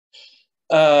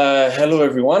Hello,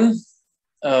 everyone.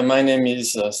 My name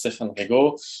is Stéphane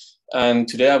Rigaud, and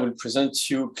today I will present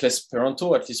to you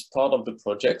clEsperanto, at least part of the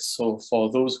project. So for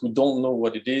those who don't know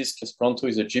what it is, clEsperanto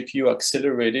is a GPU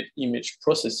accelerated image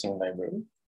processing library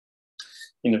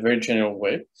in a very general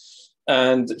way.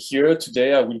 And here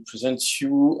today I will present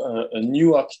you a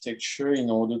new architecture in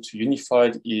order to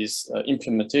unify its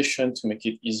implementation to make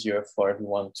it easier for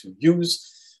everyone to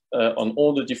use on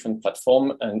all the different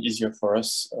platforms and easier for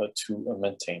us to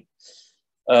maintain.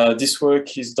 This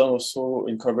work is done also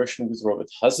in collaboration with Robert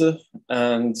Haase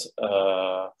and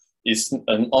is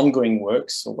an ongoing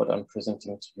work. So what I'm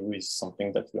presenting to you is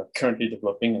something that we are currently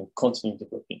developing and continue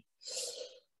developing.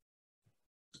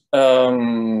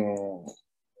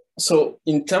 So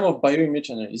in terms of bioimage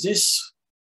analysis,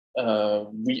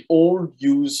 we all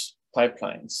use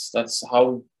pipelines. That's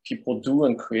how people do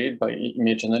and create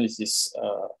bioimage analysis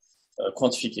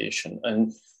quantification.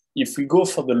 And if we go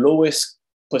for the lowest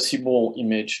possible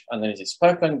image analysis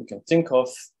pipeline we can think of,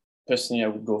 personally, I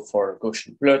would go for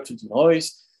Gaussian blur to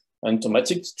denoise,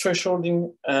 automatic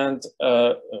thresholding, and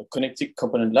connected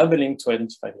component labeling to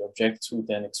identify the object to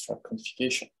then extract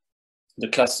quantification. The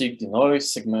classic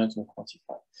denoise, segment, and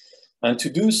quantify. And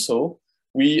to do so,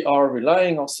 we are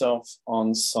relying ourselves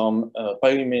on some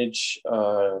bioimage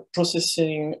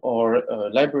processing or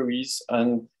libraries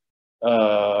and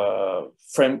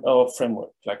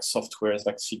framework like softwares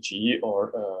like Fiji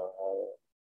or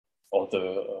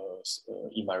the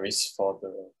Imaris for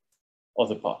the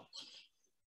other part.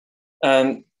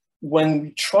 And when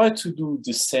we try to do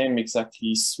the same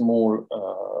exactly small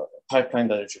pipeline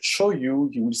that I just showed you,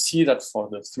 you will see that for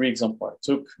the three examples I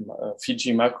took,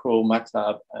 Fiji macro,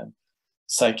 MATLAB, and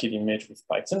CLIc image with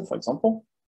Python, for example,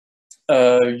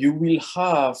 you will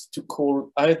have to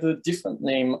call either different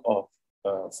name of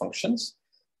functions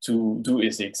to do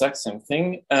is the exact same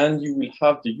thing, and you will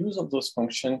have the use of those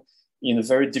functions in a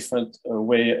very different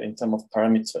way in terms of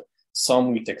parameter.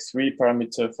 Some will take 3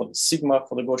 parameters for the sigma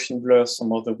for the Gaussian blur,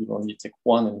 some other will only take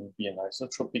 1 and will be an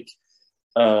isotropic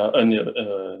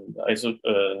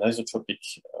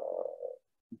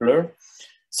blur.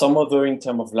 Some other in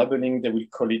terms of labeling, they will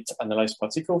call it analyzed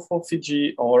particle for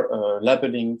Fiji or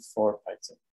labeling for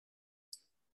Python.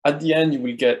 At the end, you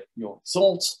will get your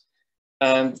results.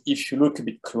 And if you look a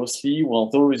bit closely, well,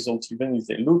 those results, even if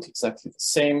they look exactly the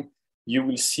same, you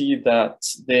will see that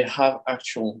they have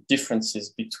actual differences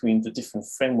between the different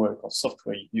framework or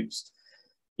software you used.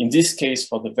 In this case,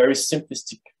 for the very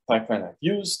simplistic pipeline I've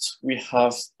used, we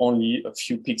have only a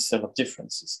few pixels of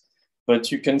differences.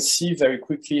 But you can see very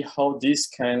quickly how these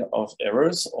kind of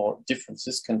errors or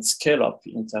differences can scale up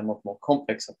in terms of more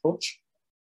complex approach.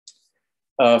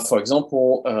 For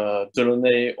example,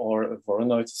 Delaunay or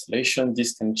Voronoi tessellation,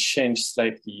 this can change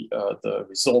slightly the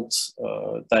results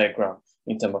diagram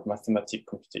in terms of mathematical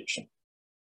computation.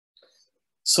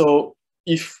 So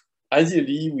if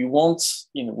ideally we want,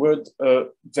 in a word, a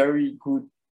very good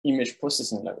image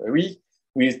processing library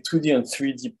with 2D and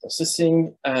 3D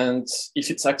processing, and if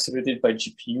it's accelerated by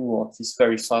GPU or at least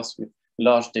very fast with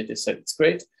large data set, it's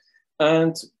great.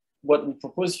 And what we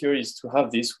propose here is to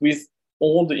have this with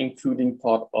all the including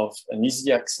part of an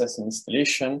easy access and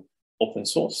installation, open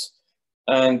source,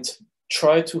 and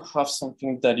try to have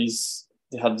something that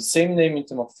they have the same name in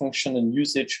terms of function and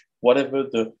usage, whatever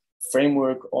the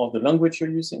framework or the language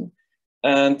you're using,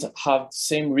 and have the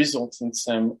same results in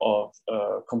terms of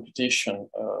computation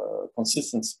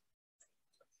consistency.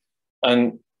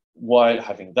 And while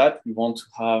having that, we want to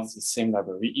have the same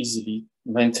library easily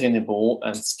maintainable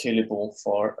and scalable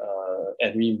for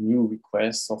every new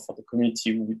request or for the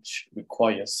community which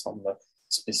requires some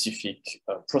specific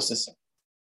processing.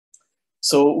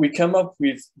 So we come up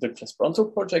with the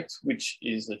clEsperanto project, which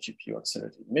is a GPU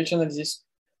accelerated image analysis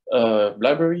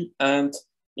library. And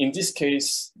in this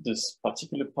case, this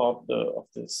particular part of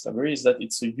this library is that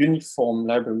it's a uniform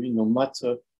library no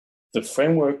matter the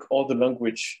framework or the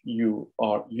language you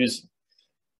are using.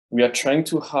 We are trying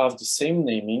to have the same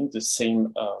naming, the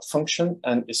same function,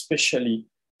 and especially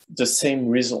the same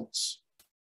results.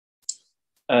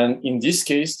 And in this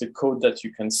case, the code that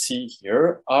you can see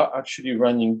here are actually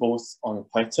running both on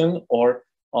Python or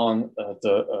on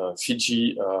the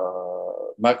Fiji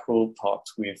macro part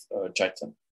with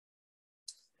Jython.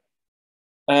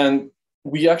 And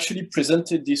we actually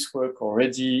presented this work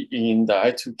already in the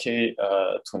I2K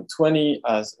 2020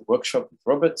 as a workshop with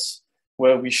Roberts,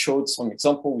 where we showed some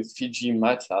example with Fiji,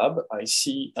 MATLAB,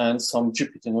 IC, and some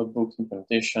Jupyter Notebook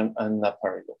implementation and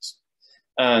Napari also.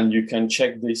 And you can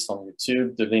check this on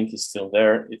YouTube. The link is still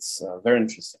there. It's very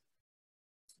interesting.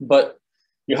 But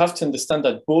you have to understand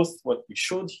that both what we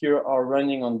showed here are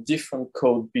running on different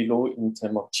code below in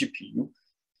terms of GPU.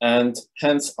 and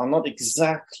hence are not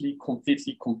exactly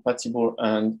completely compatible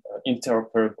and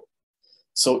interoperable.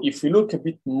 So if we look a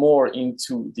bit more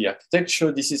into the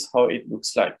architecture, this is how it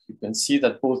looks like. You can see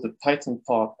that both the Python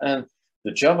part and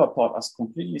the Java part are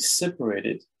completely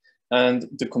separated, and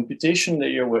the computation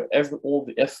layer where all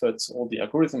the efforts, all the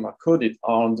algorithms are coded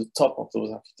are on the top of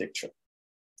those architecture,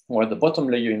 where the bottom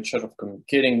layer in charge of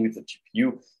communicating with the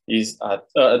GPU is at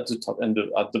the top, and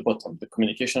at the bottom, the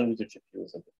communication with the GPU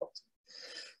is at the bottom.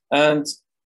 And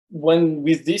when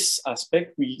with this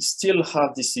aspect, we still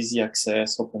have this easy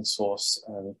access, open source,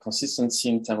 and consistency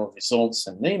in terms of results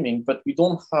and naming, but we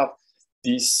don't have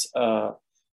this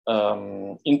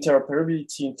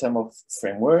interoperability in terms of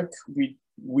framework. We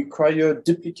require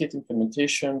duplicate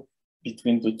implementation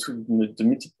between the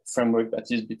multiple framework,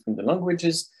 that is between the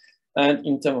languages. And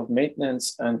in terms of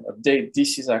maintenance and update,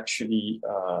 this is actually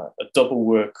a double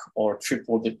work or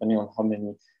triple, depending on how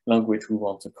many language we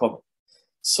want to cover.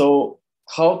 So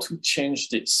how to change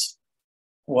this?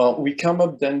 Well, we come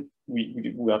up then,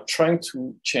 we are trying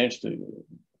to change the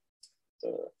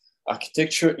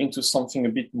architecture into something a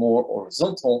bit more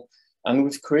horizontal. And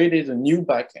we've created a new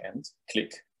backend,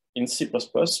 CLIC, in C++,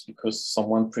 because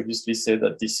someone previously said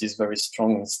that this is very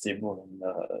strong and stable and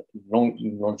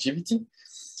in longevity.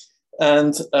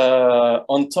 And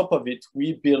on top of it,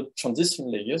 we build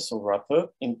transition layers, so wrapper,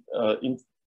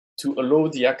 to allow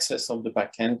the access of the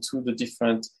backend to the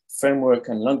different framework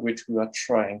and language we are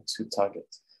trying to target.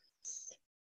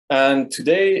 And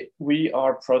today, we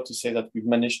are proud to say that we've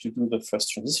managed to do the first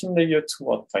transition layer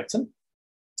toward Python,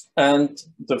 and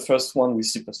the first one with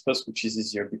C++, which is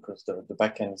easier because the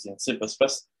backend is in C++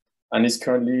 and is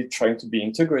currently trying to be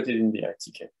integrated in the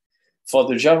ITK. For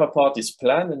the Java part, is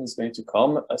planned and is going to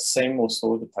come. Same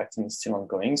also, the Python is still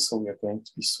ongoing, so we are going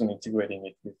to be soon integrating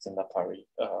it with the Napari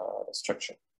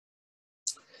structure.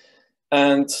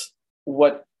 And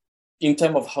what, in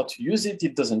terms of how to use it,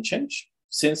 it doesn't change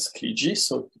since CLIJ.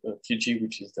 So CLIJ,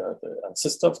 which is the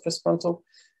ancestor of clEsperanto,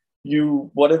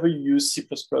 whatever you use C++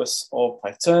 or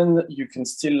Python, you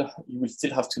will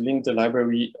still have to link the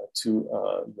library to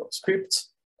your script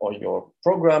or your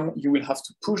program. You will have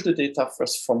to push the data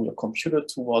first from your computer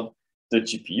toward the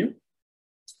GPU.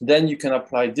 Then you can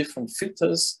apply different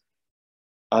filters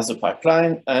as a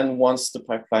pipeline. And once the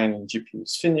pipeline in GPU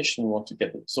is finished and you want to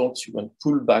get the results, you can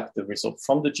pull back the result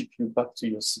from the GPU back to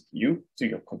your CPU, to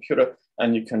your computer,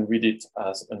 and you can read it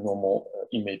as a normal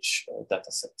image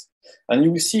dataset. And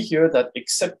you will see here that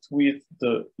except with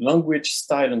the language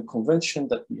style and convention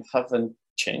that we haven't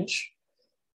changed,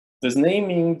 the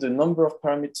naming, the number of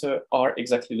parameters are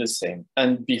exactly the same.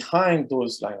 And behind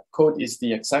those line of code is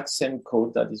the exact same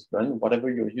code that is run,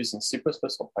 whatever you're using, C++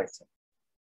 or Python.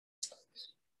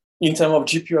 In terms of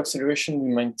GPU acceleration, we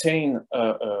maintain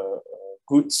a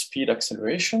good speed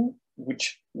acceleration,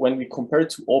 which when we compare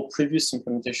to all previous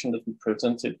implementation that we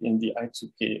presented in the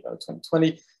I2K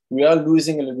 2020, we are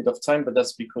losing a little bit of time, but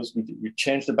that's because we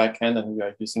changed the backend and we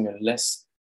are using a less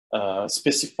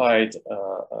specified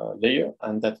layer,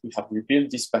 and that we have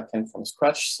rebuilt this backend from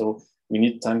scratch. So we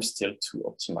need time still to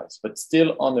optimize, but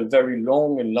still on a very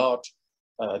long and large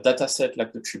data set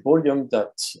like the tribolium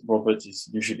that Robert is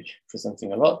usually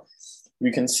presenting a lot,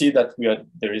 we can see that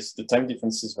the time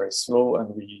difference is very slow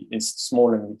and it's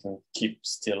small, and we can keep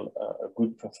still a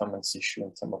good performance issue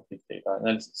in terms of big data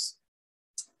analysis.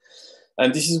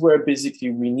 And this is where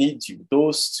basically we need you.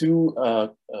 Those two,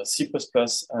 C++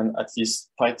 and at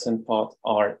least Python part,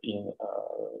 are in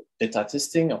beta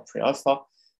testing or pre-alpha.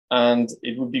 And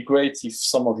it would be great if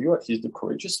some of you, at least the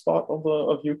courageous part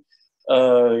of you,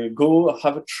 go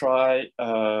have a try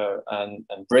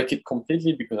and break it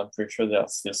completely, because I'm pretty sure there are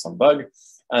still some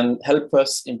bugs, and help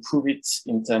us improve it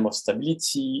in terms of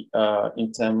stability,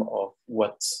 in terms of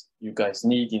what you guys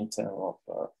need in terms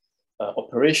of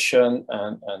operation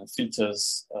and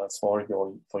filters for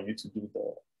you to do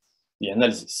the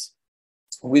analysis.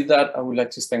 With that, I would like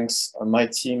to thank my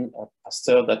team at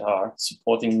Pasteur that are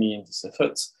supporting me in this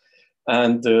effort,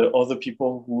 and other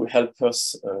people who help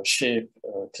us shape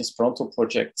clEsperanto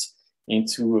project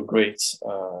into a great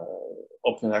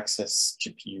open access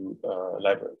GPU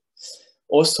library.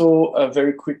 Also,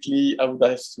 very quickly, I would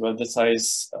like to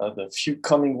advertise the few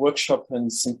coming workshops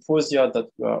and symposia that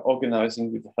we are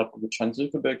organizing with the help of the Chan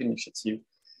Zuckerberg Initiative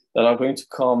that are going to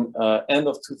come end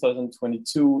of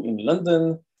 2022 in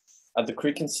London at the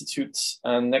CLIC Institute,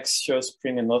 and next year,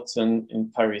 spring and autumn in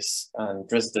Paris and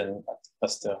Dresden at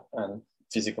Pasteur and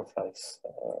Physics of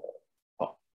Life.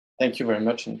 Thank you very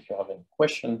much, and if you have any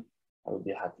question, I will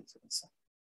be happy to answer.